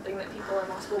 That's something that people in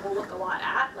law school will look a lot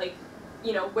at. Like,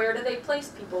 you know, where do they place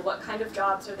people? What kind of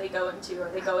jobs are they going to?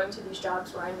 Are they going to these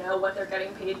jobs where I know what they're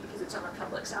getting paid because it's on a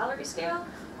public salary scale?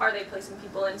 Are they placing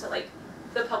people into, like,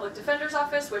 the public defender's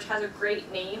office, which has a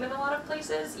great name in a lot of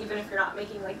places, even if you're not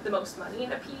making, like, the most money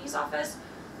in a PE's office?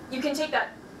 you can take that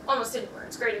almost anywhere.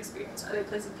 It's a great experience. Are they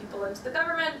placing people into the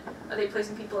government? Are they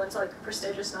placing people into like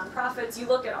prestigious nonprofits? You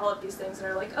look at all of these things and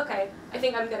are like, okay, I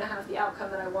think I'm going to have the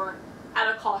outcome that I want at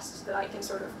a cost that I can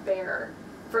sort of bear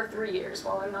for 3 years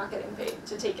while I'm not getting paid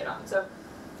to take it on. So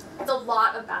it's a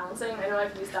lot of balancing. I know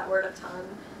I've used that word a ton,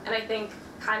 and I think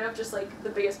kind of just like the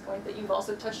biggest point that you've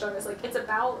also touched on is like it's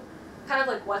about kind of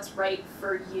like what's right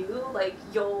for you. Like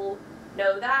you'll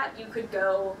know that you could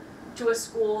go to a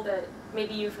school that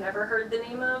maybe you've never heard the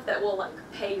name of that will like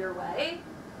pay your way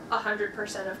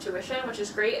 100% of tuition, which is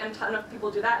great, and a ton of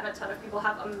people do that, and a ton of people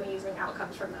have amazing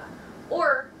outcomes from that.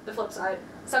 Or the flip side,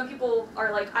 some people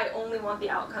are like, I only want the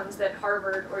outcomes that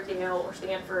Harvard or Yale or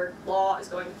Stanford law is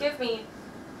going to give me.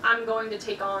 I'm going to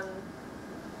take on,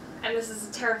 and this is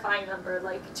a terrifying number,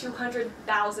 like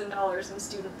 $200,000 in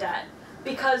student debt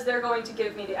because they're going to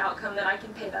give me the outcome that I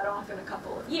can pay that off in a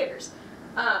couple of years.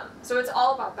 So it's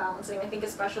all about balancing. I think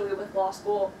especially with law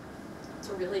school, it's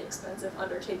a really expensive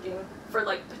undertaking for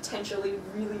like potentially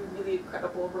really, really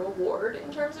incredible reward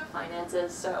in terms of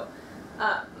finances. So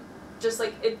just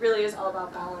like it really is all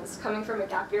about balance. Coming from a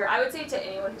gap year, I would say to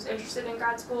anyone who's interested in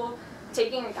grad school,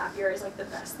 taking a gap year is like the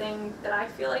best thing that I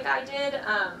feel like I did,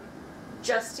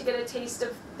 just to get a taste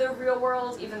of the real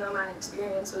world, even though my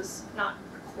experience was not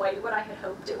quite what I had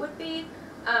hoped it would be.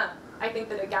 I think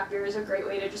that a gap year is a great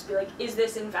way to just be like, is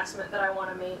this investment that I want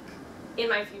to make in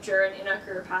my future and in a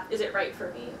career path, is it right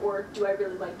for me? Or do I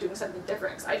really like doing something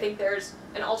different? 'Cause I think there's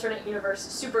an alternate universe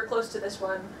super close to this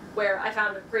one where I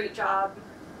found a great job,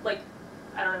 like,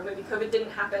 I don't know, maybe COVID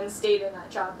didn't happen, stayed in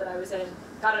that job that I was in,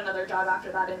 got another job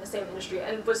after that in the same industry,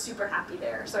 and was super happy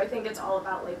there. So I think it's all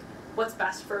about, like, what's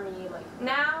best for me, like,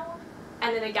 now,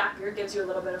 and then a gap year gives you a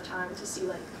little bit of time to see,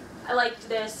 like, I liked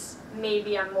this,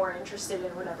 maybe I'm more interested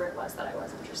in whatever it was that I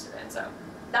was interested in. So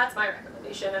that's my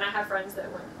recommendation, and I have friends that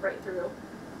went right through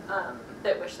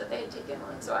that wish that they had taken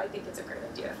one, so I think it's a great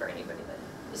idea for anybody that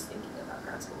is thinking about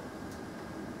grad school.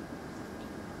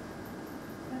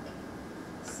 Okay,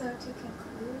 so to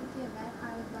conclude the event,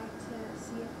 I would like to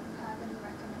see if you have any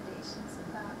recommendations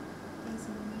about things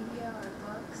in the media or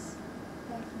books.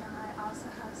 If not, I also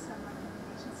have some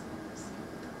recommendations for this.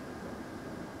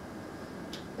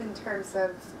 In terms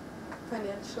of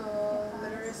financial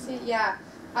literacy, yeah.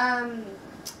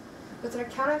 There's an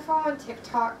account I follow on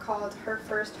TikTok called Her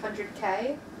First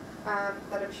 100K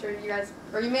that I'm sure you guys,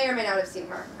 or you may or may not have seen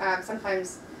her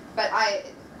sometimes, but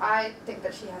I think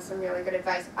that she has some really good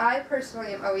advice. I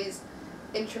personally am always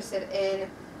interested in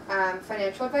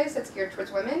financial advice that's geared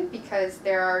towards women because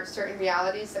there are certain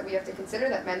realities that we have to consider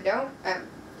that men don't,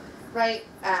 right?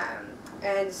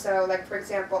 And so, like, for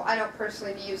example, I don't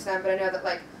personally use them, but I know that,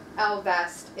 like,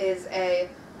 Ellevest is a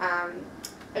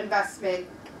investment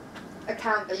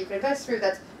account that you can invest through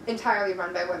that's entirely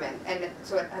run by women, and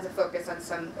so it has a focus on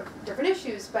some different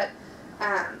issues, but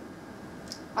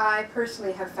I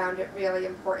personally have found it really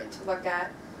important to look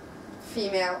at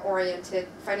female-oriented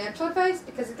financial advice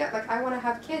because, again, like, I want to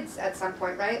have kids at some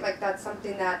point, right? Like, that's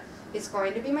something that is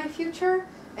going to be my future,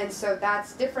 and so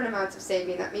that's different amounts of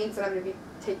saving. That means that I'm going to be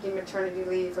taking maternity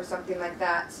leave or something like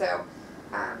that, so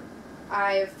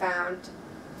I've found,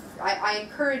 I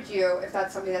encourage you, if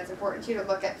that's something that's important to you, to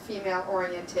look at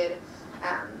female-oriented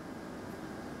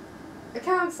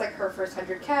accounts, like Her First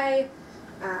 100K.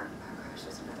 Oh gosh,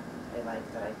 there's another one that I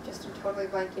like that I just am totally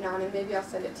blanking on, and maybe I'll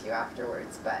send it to you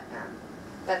afterwards, but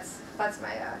that's my,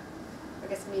 I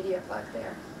guess, media plug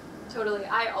there. Totally.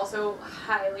 I also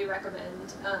highly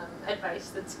recommend advice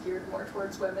that's geared more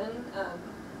towards women.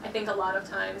 I think a lot of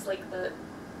times, like, the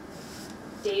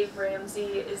Dave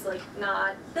Ramsey is, like,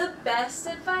 not the best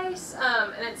advice,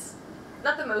 and it's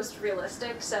not the most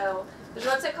realistic. So there's a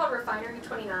website called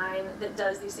Refinery29 that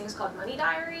does these things called money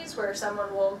diaries, where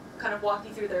someone will kind of walk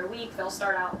you through their week. They'll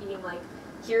start out being like,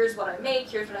 here's what I make,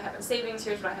 here's what I have in savings,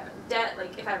 here's what I have in debt,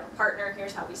 like, if I have a partner,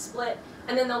 here's how we split.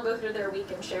 And then they'll go through their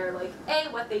week and share, like,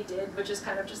 what they did, which is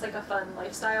kind of just like a fun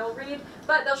lifestyle read,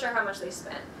 but they'll share how much they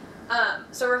spent.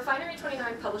 So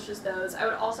Refinery29 publishes those. I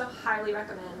would also highly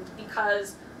recommend,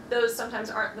 because those sometimes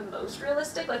aren't the most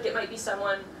realistic. Like, it might be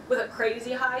someone with a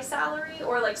crazy high salary,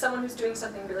 or like someone who's doing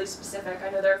something really specific. I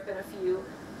know there have been a few,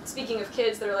 speaking of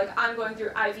kids, that are like, I'm going through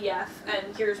IVF,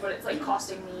 and here's what it's like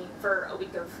costing me for a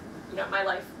week of, you know, my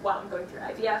life while I'm going through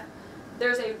IVF.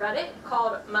 There's a Reddit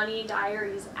called Money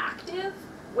Diaries Active,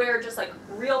 where just like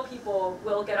real people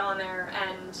will get on there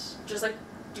and just like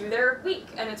do their week,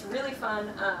 and it's really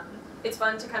fun. It's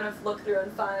fun to kind of look through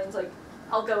and find, like,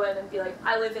 I'll go in and be like,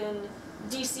 I live in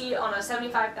DC on a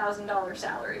 $75,000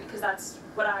 salary, because that's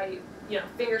what I, you know,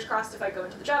 fingers crossed if I go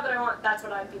into the job that I want, that's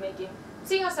what I'd be making.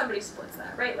 Seeing how somebody splits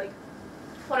that, right? Like,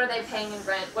 what are they paying in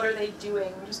rent, what are they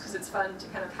doing, just because it's fun to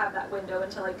kind of have that window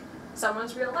into like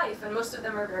someone's real life, and most of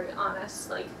them are very honest.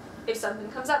 Like if something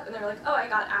comes up and they're like, oh, I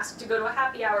got asked to go to a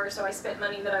happy hour, so I spent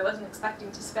money that I wasn't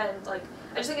expecting to spend. Like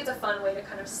I just think it's a fun way to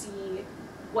kind of see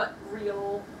what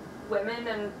real women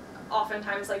and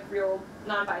oftentimes like real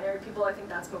non-binary people, I think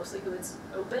that's mostly who it's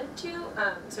open to,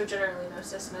 so generally no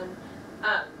cis men,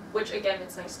 which again,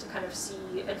 it's nice to kind of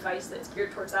see advice that's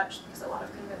geared towards that, just because a lot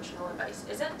of conventional advice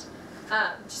isn't,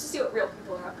 just to see what real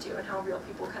people are up to and how real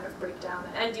people kind of break down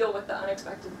and deal with the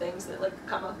unexpected things that like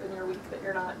come up in your week that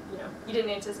you're not, you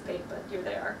didn't anticipate, but here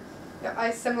they are. Yeah,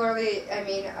 I similarly, I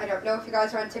mean, I don't know if you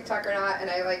guys are on TikTok or not, and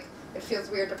it feels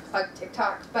weird to plug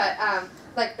TikTok, but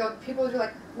like the people who are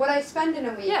like, what I spend in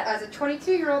a week as a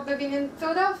 22-year-old living in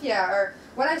Philadelphia, or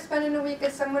what I spend in a week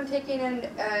as someone taking an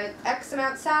X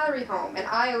amount salary home, and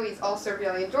I always also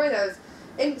really enjoy those.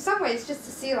 In some ways, just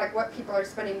to see like what people are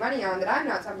spending money on that I'm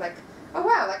not, so I'm like, oh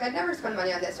wow, like I never spend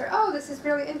money on this, or oh, this is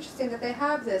really interesting that they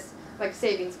have this like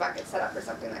savings bucket set up or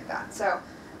something like that. So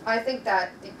I think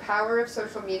that the power of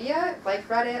social media, like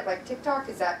Reddit, like TikTok,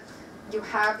 is that you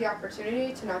have the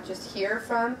opportunity to not just hear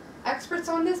from experts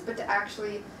on this, but to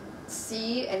actually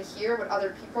see and hear what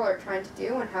other people are trying to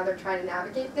do and how they're trying to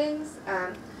navigate things.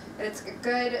 And it's a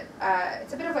good,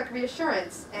 it's a bit of like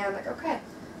reassurance and like, okay,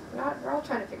 we're all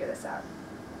trying to figure this out.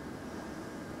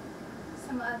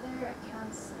 Some other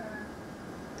accounts or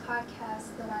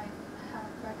podcasts that I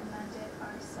have recommended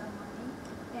are So Money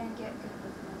and Get Good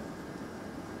with Money.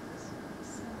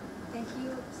 So thank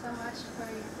you so much for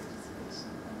your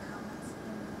participation and comments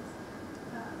in this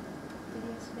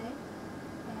video today.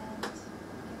 And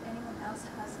if anyone else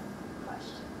has any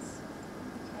questions,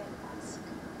 you can ask.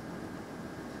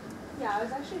 Yeah, I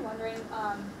was actually wondering,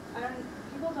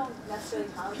 people don't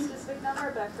necessarily have a specific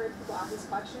number, but I've heard people ask this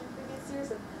question in previous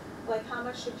years of like how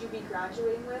much should you be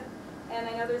graduating with? And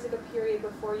I know there's like a period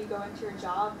before you go into your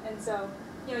job, and so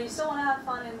you still want to have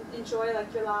fun and enjoy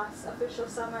like your last official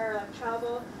summer or like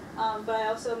travel, but I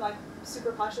also am like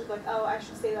super cautious, like, oh, I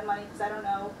should save that money because I don't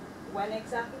know when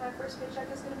exactly my first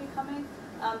paycheck is going to be coming.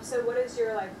 So what is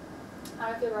your like,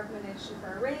 I don't know if you have a recommendation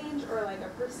for a range or like a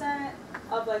percent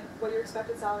of like what your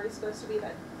expected salary is supposed to be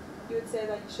that you would say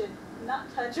that you should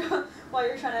not touch while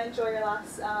you're trying to enjoy your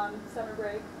last summer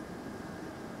break?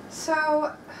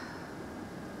 So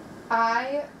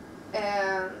I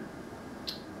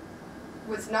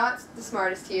was not the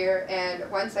smartest here, and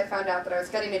once I found out that I was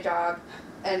getting a job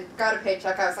and got a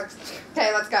paycheck, I was like,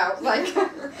 okay, let's go. Like,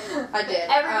 I did.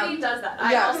 Everybody does that.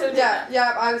 I also did that.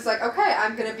 Yeah, I was like, okay,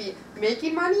 I'm going to be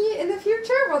making money in the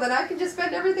future? Well, then I can just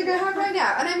spend everything I have right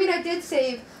now. And I mean, I did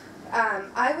save,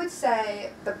 I would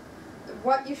say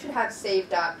what you should have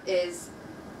saved up is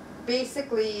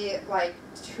basically like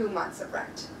 2 months of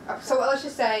rent. So let's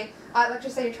just say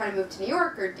you're trying to move to New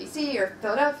York or DC or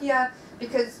Philadelphia,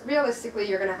 because realistically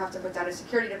you're going to have to put down a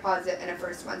security deposit and a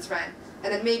first month's rent,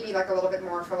 and then maybe like a little bit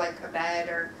more for like a bed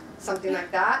or something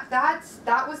like that.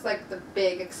 That was like the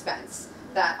big expense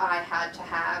that I had to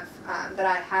have, that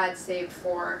I had saved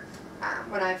for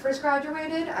when I first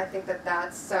graduated. I think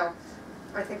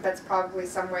that's probably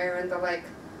somewhere in the like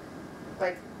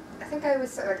I think I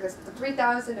was like this, the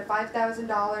 $3,000 to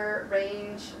 $5,000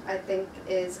 range. I think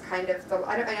is kind of the,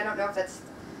 I don't know if that's,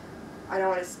 I don't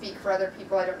want to speak for other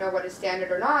people. I don't know what is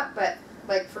standard or not, but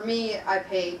like for me, I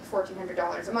paid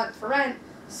 $1,400 a month for rent.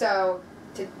 So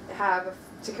to have a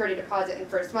security deposit in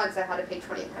first months, I had to pay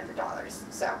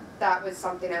 $2,800. So that was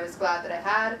something I was glad that I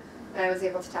had and I was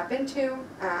able to tap into.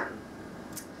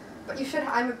 But you should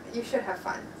have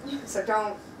fun. So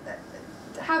don't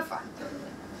have fun.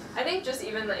 I think just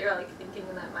even that you're like thinking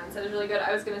in that mindset is really good.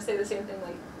 I was gonna say the same thing,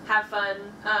 like have fun.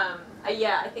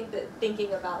 I think that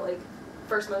thinking about like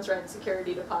first month's rent,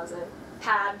 security deposit,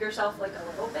 pad yourself like a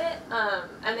little bit,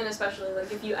 and then especially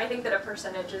like I think that a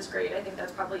percentage is great. I think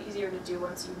that's probably easier to do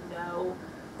once you know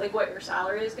like what your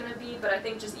salary is gonna be. But I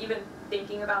think just even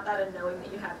thinking about that and knowing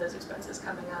that you have those expenses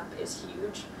coming up is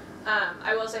huge.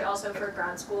 I will say also for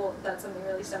grad school, that's something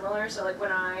really similar. So like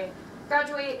when I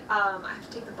graduate, I have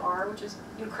to take the bar, which is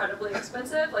incredibly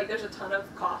expensive. Like there's a ton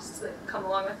of costs that come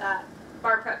along with that.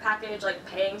 Bar prep package, like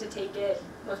paying to take it.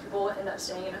 Most people end up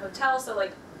staying in a hotel, so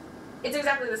like it's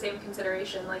exactly the same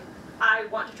consideration. Like I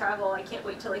want to travel, I can't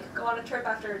wait to like go on a trip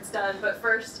after it's done, but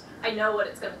first I know what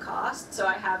it's going to cost, so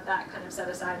I have that kind of set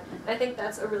aside. And I think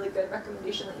that's a really good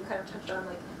recommendation that you kind of touched on.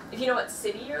 Like if you know what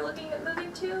city you're looking at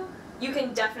moving to, you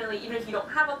can definitely, even if you don't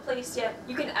have a place yet,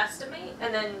 you can estimate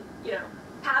and then,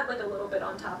 pad like a little bit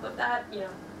on top of that.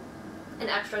 An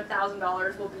extra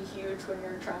 $1,000 will be huge when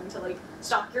you're trying to like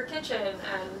stock your kitchen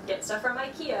and get stuff from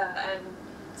IKEA. And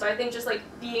so I think just like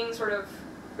being sort of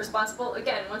responsible.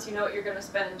 Again, once you know what you're going to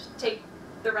spend, take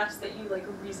the rest that you like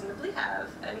reasonably have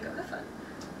and go have fun.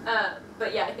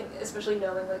 But yeah, I think especially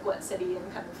knowing like what city and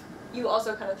kind of, you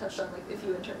also kind of touched on like if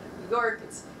you intern in New York,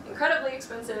 it's incredibly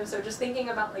expensive. So just thinking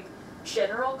about like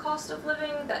general cost of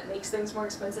living that makes things more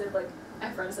expensive. Like I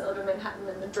have friends that live in Manhattan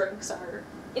and the drinks are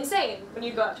insane when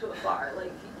you go out to a bar,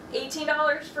 like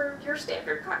 $18 for your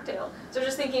standard cocktail. So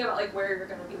just thinking about like where you're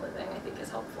going to be living, I think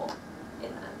is helpful in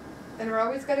that. And we're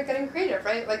always good at getting creative,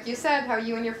 right? Like you said, how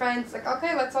you and your friends, like,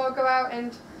 okay, let's all go out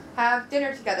and have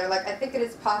dinner together. Like, I think it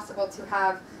is possible to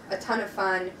have a ton of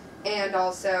fun and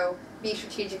also be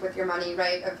strategic with your money,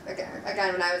 right?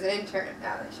 Again, when I was an intern,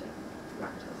 I shouldn't,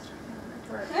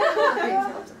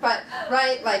 but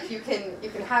right, like you can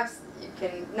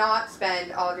not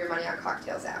spend all of your money on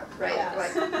cocktails out, right?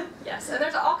 Yes. Like, yes, and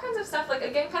there's all kinds of stuff, like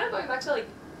again, kind of going back to like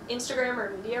Instagram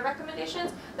or media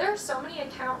recommendations, there are so many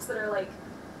accounts that are like,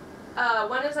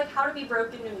 one is like how to be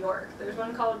broke in New York. There's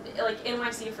one called like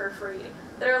NYC for free.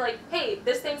 They're like, hey,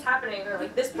 this thing's happening, or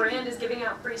like this brand is giving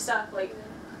out free stuff. Like,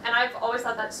 and I've always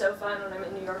thought that's so fun when I'm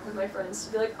in New York with my friends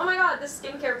to be like, oh my god, this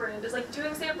skincare brand is like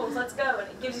doing samples, let's go, and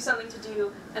it gives you something to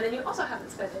do, and then you also haven't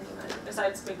spent any money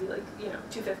besides maybe like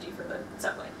 $2.50 for the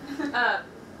subway.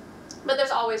 But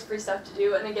there's always free stuff to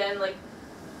do, and again, like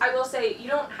I will say, you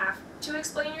don't have to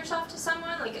explain yourself to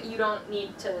someone. Like you don't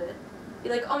need to be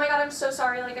like, oh my god, I'm so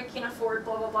sorry, like I can't afford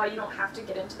blah blah blah. You don't have to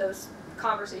get into those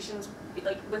conversations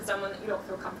like with someone that you don't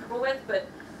feel comfortable with. But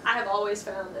I have always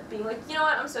found that being like, you know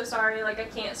what, I'm so sorry, like I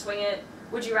can't swing it.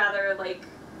 Would you rather like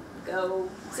go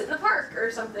sit in the park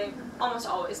or something? Almost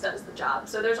always does the job.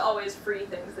 So there's always free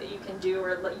things that you can do,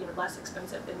 or less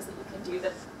expensive things that you can do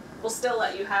that will still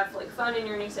let you have like fun in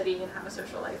your new city and have a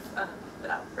social life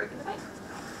without breaking the bank.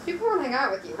 people want to hang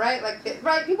out with you, right? Like,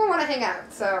 right? People want to hang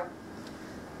out, so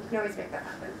you can always make that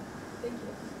happen. Thank you.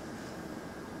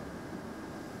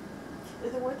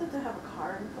 Is it worth it to have a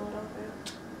car in Philadelphia?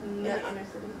 In the inner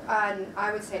city?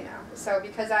 I would say no. So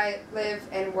because I live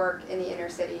and work in the inner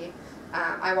city,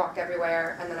 I walk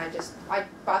everywhere, and then I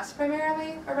bus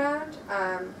primarily around,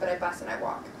 but I bus and I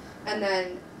walk. And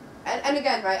then, and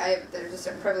again, right, there's a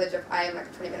certain privilege of I am like a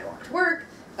 20-minute walk to work,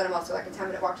 then I'm also like a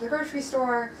 10-minute walk to the grocery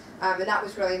store, and that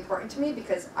was really important to me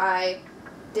because I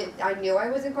knew I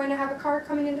wasn't going to have a car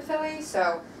coming into Philly,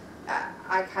 so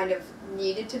I kind of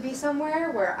needed to be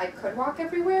somewhere where I could walk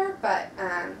everywhere, but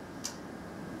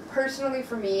personally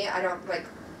for me, I don't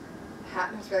I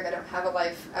feel like I don't have a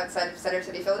life outside of Center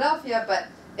City, Philadelphia, but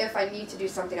if I need to do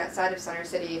something outside of Center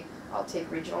City, I'll take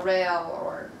regional rail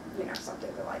or, something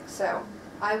the like. So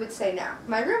I would say no.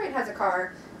 My roommate has a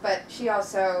car, but she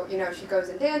also, she goes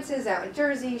and dances out in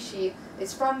Jersey. She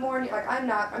is from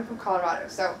I'm from Colorado,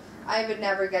 so I would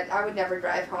never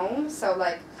drive home. So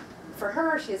for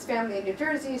her, she has family in New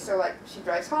Jersey, so she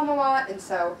drives home a lot, and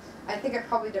so I think it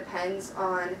probably depends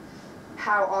on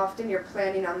how often you're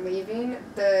planning on leaving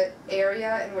the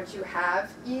area in which you have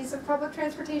ease of public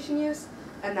transportation use,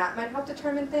 and that might help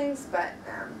determine things, but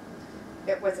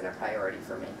it wasn't a priority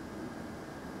for me.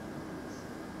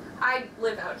 I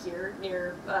live out here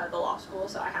near the law school,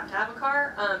 so I have to have a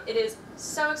car. It is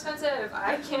so expensive.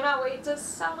 I cannot wait to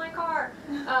sell my car.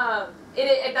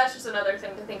 That's just another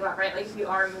thing to think about, right? Like if you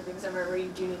are moving somewhere where you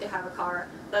do need to have a car,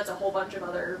 that's a whole bunch of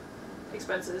other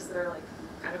expenses that are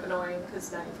kind of annoying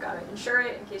because now you've got to insure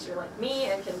it in case you're like me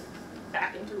and can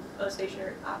back into a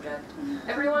stationary object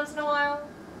every once in a while.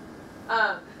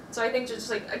 So I think just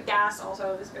a gas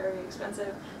also is very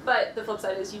expensive, but the flip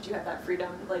side is you do have that freedom.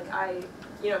 I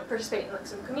participate in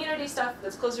some community stuff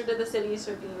that's closer to the city,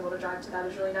 so being able to drive to that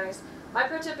is really nice. My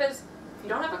pro tip is, if you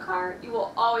don't have a car, you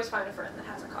will always find a friend that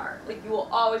has a car. You will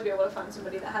always be able to find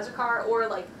somebody that has a car, or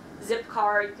Zip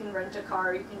car, you can rent a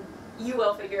car, you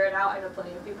will figure it out. I know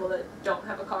plenty of people that don't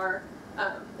have a car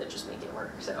that just make it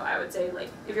work. So I would say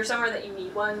if you're somewhere that you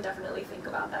need one, definitely think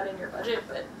about that in your budget,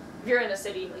 but if you're in a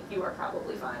city, you are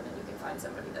probably fine and you can find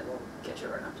somebody that will get you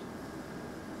around.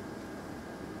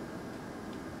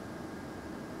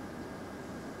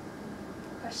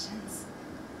 Questions?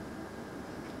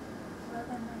 Well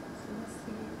then, let's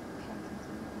see.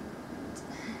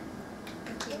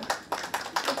 Thank you.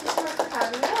 Thank you so much for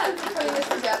having me and for putting this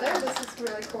together. This is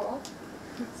really cool.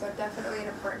 So definitely an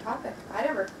important topic. I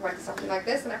never went to something like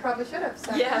this, and I probably should have.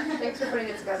 So yeah. Thanks for putting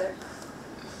it together.